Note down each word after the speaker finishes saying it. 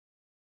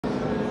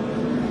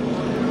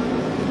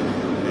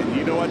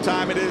what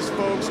time it is,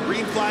 folks.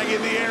 Green flag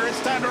in the air. It's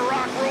time to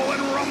rock, roll,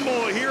 and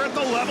rumble here at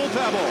the Level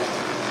Pebble.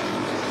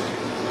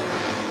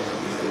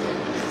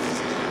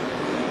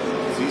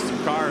 See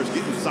some cars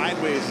getting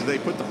sideways as they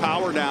put the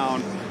power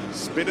down,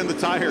 spinning the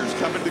tires,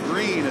 coming to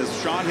green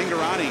as Sean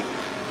Hingorani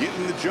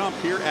getting the jump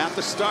here at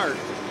the start.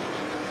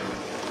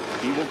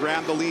 He will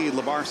grab the lead.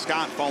 LeVar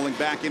Scott falling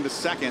back into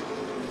second.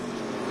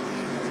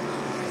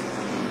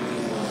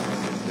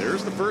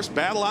 There's the first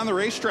battle on the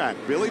racetrack.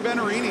 Billy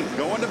Venturini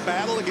going to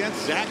battle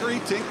against Zachary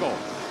Tinkle.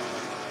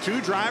 Two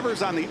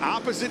drivers on the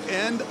opposite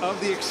end of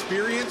the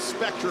experience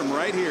spectrum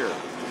right here.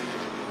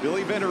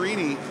 Billy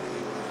Venturini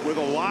with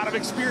a lot of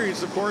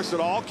experience, of course. It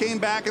all came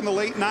back in the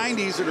late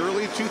 90s and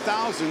early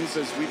 2000s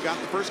as we've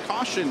got the first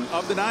caution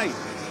of the night.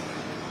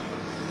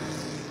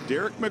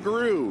 Derek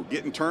McGrew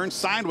getting turned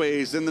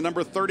sideways in the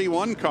number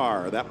 31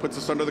 car. That puts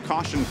us under the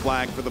caution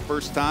flag for the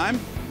first time.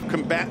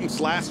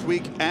 Combatants last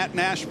week at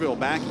Nashville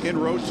back in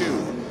row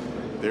 2.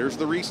 There's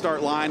the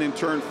restart line in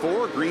turn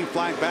 4. Green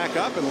flag back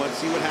up, and let's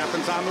see what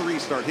happens on the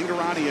restart.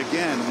 Hingorani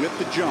again with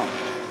the jump.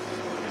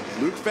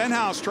 Luke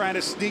Fenhaus trying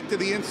to sneak to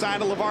the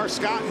inside of LeVar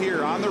Scott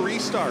here on the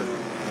restart.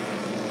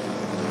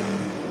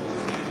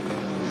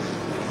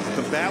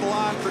 The battle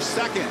on for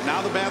second.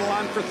 Now the battle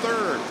on for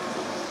third.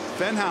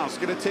 Fenhaus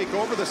going to take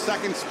over the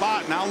second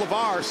spot. Now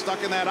LeVar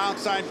stuck in that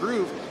outside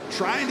groove,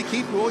 trying to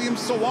keep William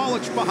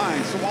Sawalich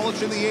behind.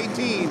 Sawalich in the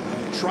 18,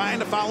 trying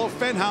to follow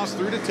Fenhaus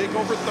through to take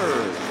over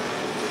third.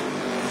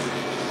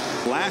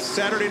 Last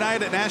Saturday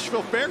night at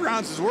Nashville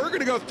Fairgrounds is we're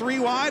going to go 3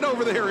 wide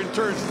over there in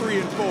turns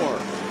 3 and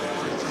 4.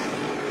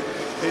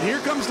 And here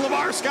comes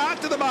LeVar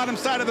Scott to the bottom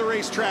side of the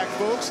racetrack,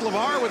 folks.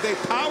 LeVar with a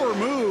power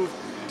move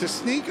to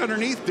sneak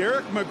underneath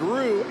Derek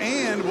McGrew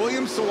and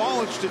William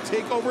Sawalich to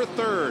take over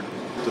third.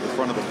 To the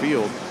front of the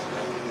field.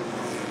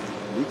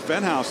 Luke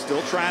Fenhaus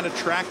still trying to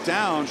track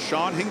down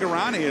Sean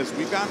Hingorani as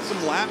we've got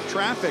some lap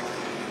traffic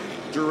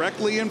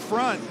directly in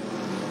front.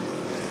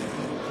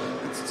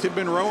 It's Tim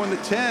Monroe in the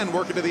 10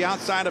 working to the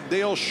outside of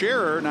Dale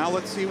Scherer. Now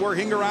let's see where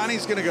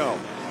Hingorani's going to go.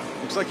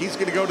 Looks like he's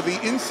going to go to the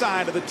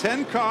inside of the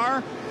 10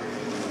 car.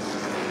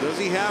 Does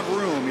he have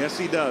room? Yes,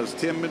 he does.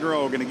 Tim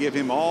Monroe going to give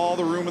him all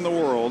the room in the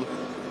world.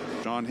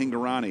 Sean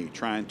Hingorani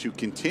trying to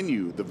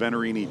continue the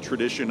Venturini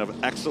tradition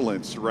of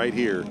excellence right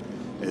here,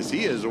 as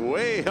he is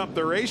way up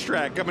the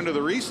racetrack coming to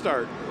the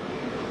restart.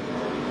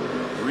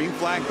 Green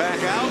flag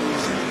back out.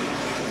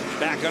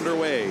 Back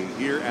underway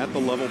here at the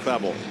Level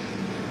Pebble.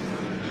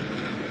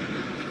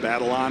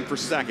 Battle on for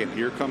second.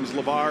 Here comes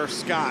LeVar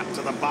Scott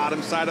to the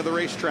bottom side of the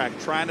racetrack,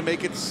 trying to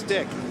make it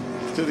stick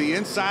to the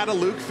inside of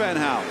Luke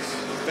Fenhaus.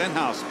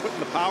 Fenhaus putting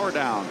the power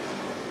down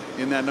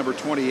in that number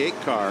 28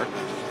 car.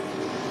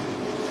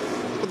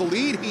 With the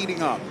lead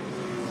heating up.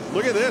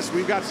 Look at this.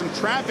 We've got some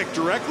traffic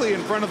directly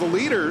in front of the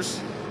leaders.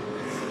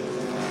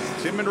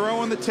 Tim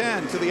Monroe in the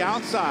 10 to the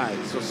outside.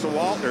 So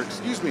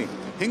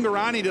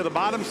Hingorani to the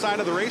bottom side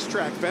of the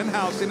racetrack.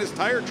 Fenhaus in his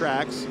tire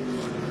tracks.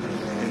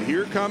 And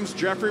here comes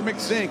Jeffrey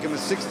McZink in the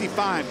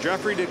 65.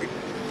 Jeffrey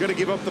going to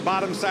give up the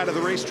bottom side of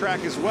the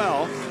racetrack as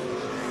well.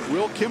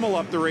 Will Kimmel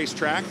up the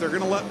racetrack. They're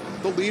going to let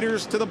the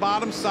leaders to the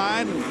bottom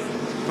side and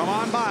come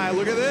on by.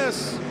 Look at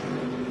this.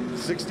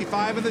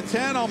 65 and the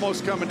 10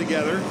 almost coming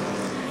together.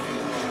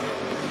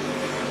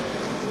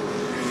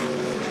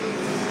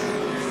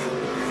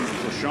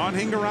 Sean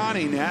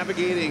Hingorani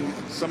navigating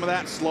some of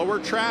that slower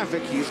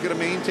traffic. He's going to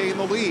maintain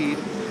the lead.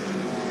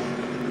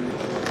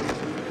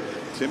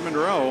 Tim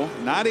Monroe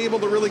not able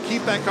to really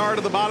keep that car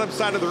to the bottom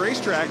side of the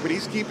racetrack, but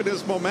he's keeping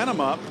his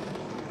momentum up.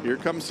 Here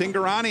comes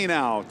Hingorani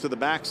now to the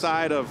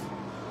backside of,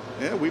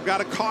 we've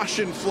got a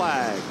caution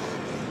flag.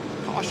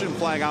 Caution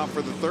flag out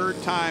for the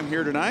third time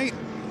here tonight.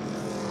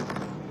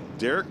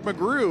 Derek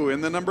McGrew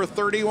in the number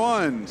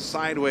 31,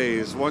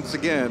 sideways once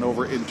again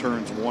over in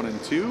turns 1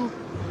 and 2.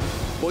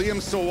 William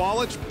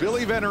Sawalich,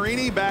 Billy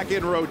Venturini back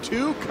in row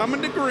 2,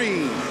 coming to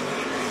green.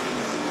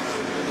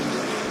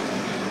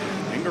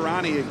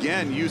 Hingorani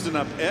again using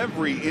up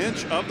every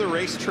inch of the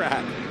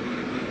racetrack,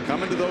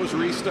 coming to those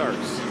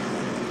restarts.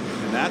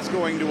 And that's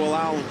going to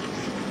allow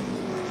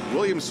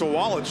William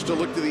Sawalich to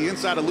look to the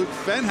inside of Luke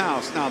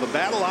Fenhaus. Now the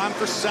battle on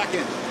for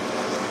second.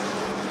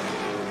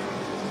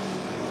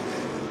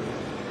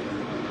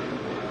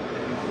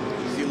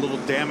 See a little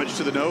damage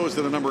to the nose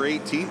to the number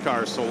 18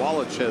 car.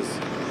 Sawalich has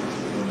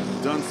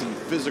done some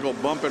physical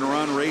bump and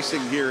run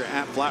racing here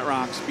at Flat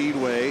Rock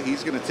Speedway.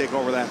 He's going to take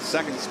over that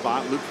second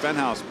spot. Luke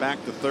Fenhaus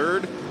back to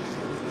third.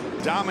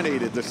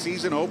 Dominated the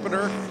season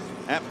opener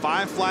at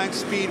Five Flags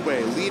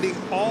Speedway, leading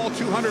all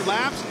 200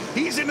 laps.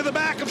 He's into the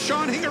back of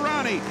Sean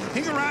Hingorani.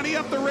 Hingorani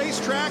up the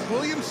racetrack.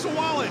 William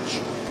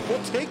Sawalich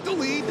will take the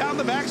lead down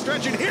the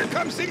backstretch, and here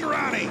comes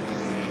Hingorani.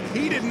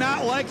 He did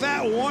not like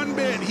that one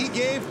bit. He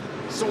gave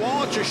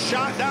Sawalich a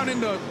shot down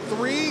into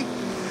 3.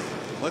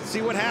 Let's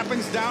see what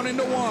happens down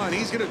into 1.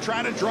 He's going to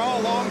try to draw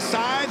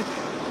alongside.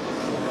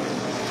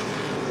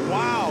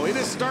 Wow, it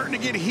is starting to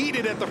get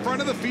heated at the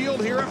front of the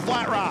field here at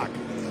Flat Rock.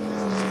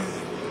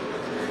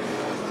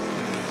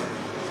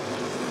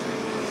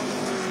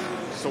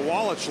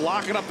 Sawalich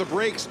locking up the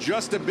brakes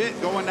just a bit,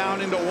 going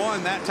down into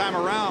one that time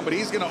around, but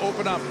he's going to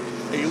open up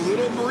a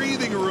little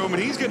breathing room,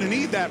 and he's going to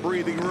need that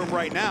breathing room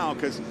right now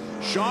because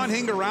Sean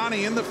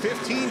Hingorani in the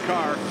 15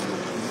 car,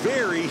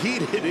 very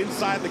heated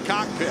inside the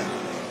cockpit.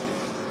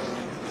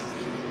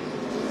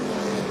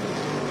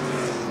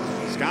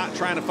 Scott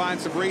trying to find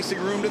some racing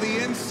room to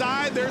the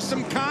inside. There's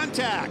some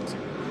contact.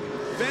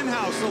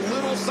 Fenhouse a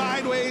little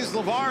sideways,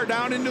 LeVar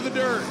down into the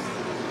dirt.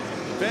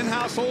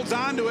 Fenhouse holds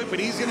on to it, but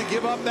he's going to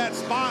give up that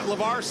spot.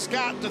 LeVar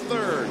Scott to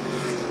third.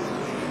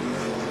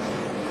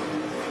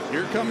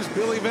 Here comes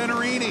Billy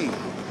Venerini.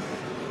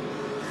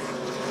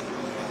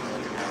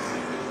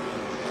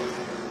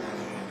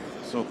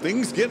 So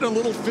things getting a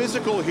little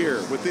physical here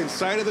within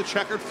sight of the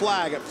checkered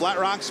flag at Flat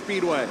Rock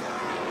Speedway.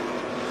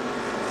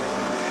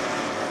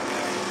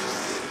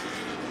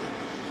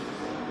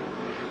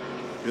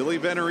 Billy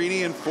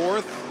Venerini in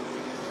fourth.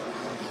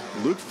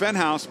 Luke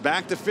Fenhouse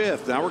back to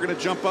fifth. Now we're going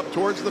to jump up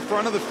towards the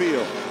front of the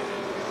field.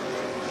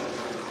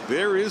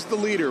 There is the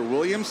leader,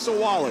 William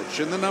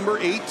Sawalich, in the number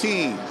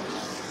 18.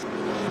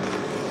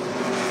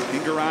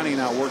 Hingorani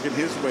now working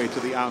his way to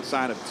the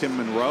outside of Tim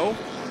Monroe.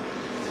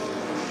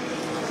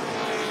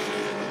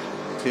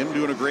 Tim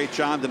doing a great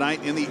job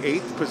tonight in the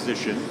 8th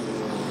position.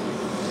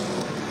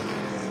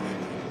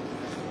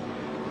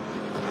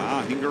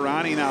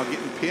 Hingorani now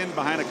getting pinned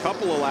behind a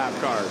couple of lap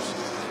cars.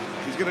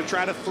 He's going to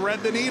try to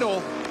thread the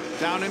needle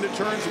down into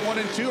turns 1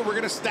 and 2. We're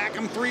going to stack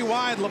them 3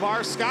 wide.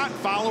 LeVar Scott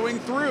following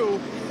through.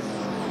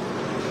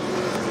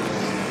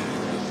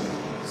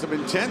 Some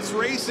intense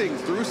racing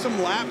through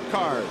some lap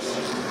cars.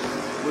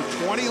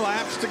 With 20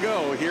 laps to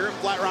go here at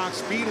Flat Rock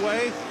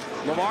Speedway.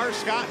 LeVar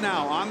Scott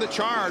now on the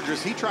charge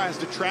as he tries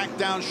to track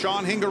down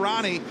Sean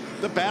Hingorani.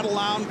 The battle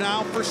on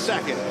now for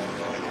second.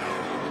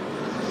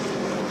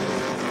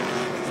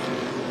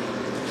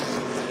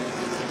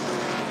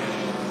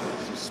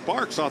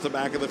 Sparks off the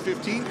back of the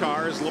 15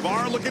 cars.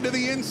 LeVar looking to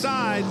the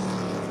inside.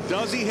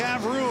 Does he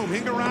have room?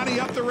 Hingorani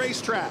up the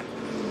racetrack.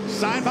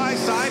 Side by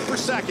side for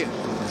second.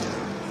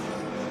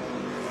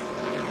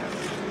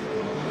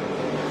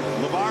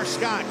 LeVar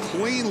Scott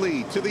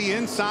cleanly to the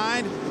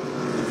inside.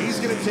 He's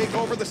going to take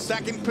over the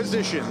second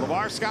position.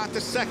 LeVar Scott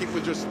to second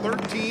with just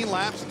 13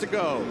 laps to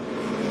go.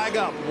 Flag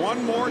up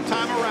one more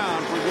time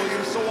around for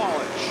William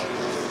Sawalich.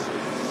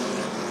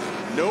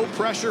 No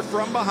pressure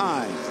from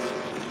behind.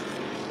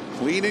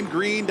 Clean and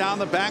green down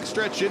the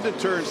backstretch into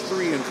turns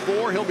 3 and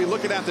 4. He'll be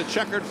looking at the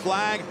checkered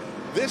flag.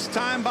 This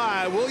time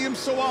by William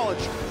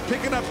Sawalich,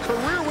 picking up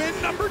career win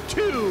number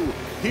 2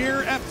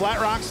 here at Flat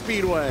Rock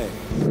Speedway.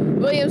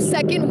 William's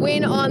second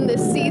win on the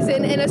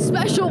season, and a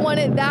special one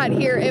at that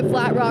here at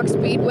Flat Rock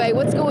Speedway.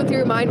 What's going through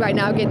your mind right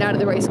now getting out of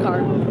the race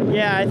car?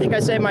 Yeah, I think I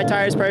saved my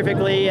tires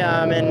perfectly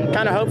and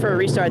kind of hoped for a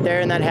restart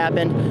there, and that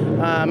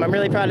happened. I'm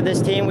really proud of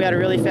this team. We had a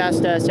really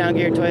fast sound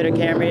gear Toyota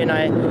Camry, and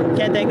I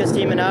can't thank this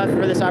team enough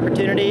for this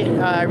opportunity.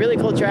 Really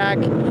cool track,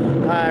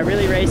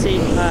 really racy.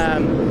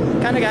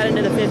 Kind of got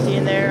into the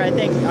 15 there.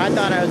 I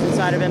thought I was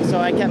inside of him, so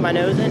I kept my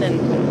nose in,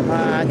 and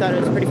I thought it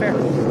was pretty fair.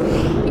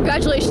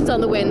 Congratulations on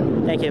the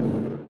win. Thank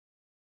you.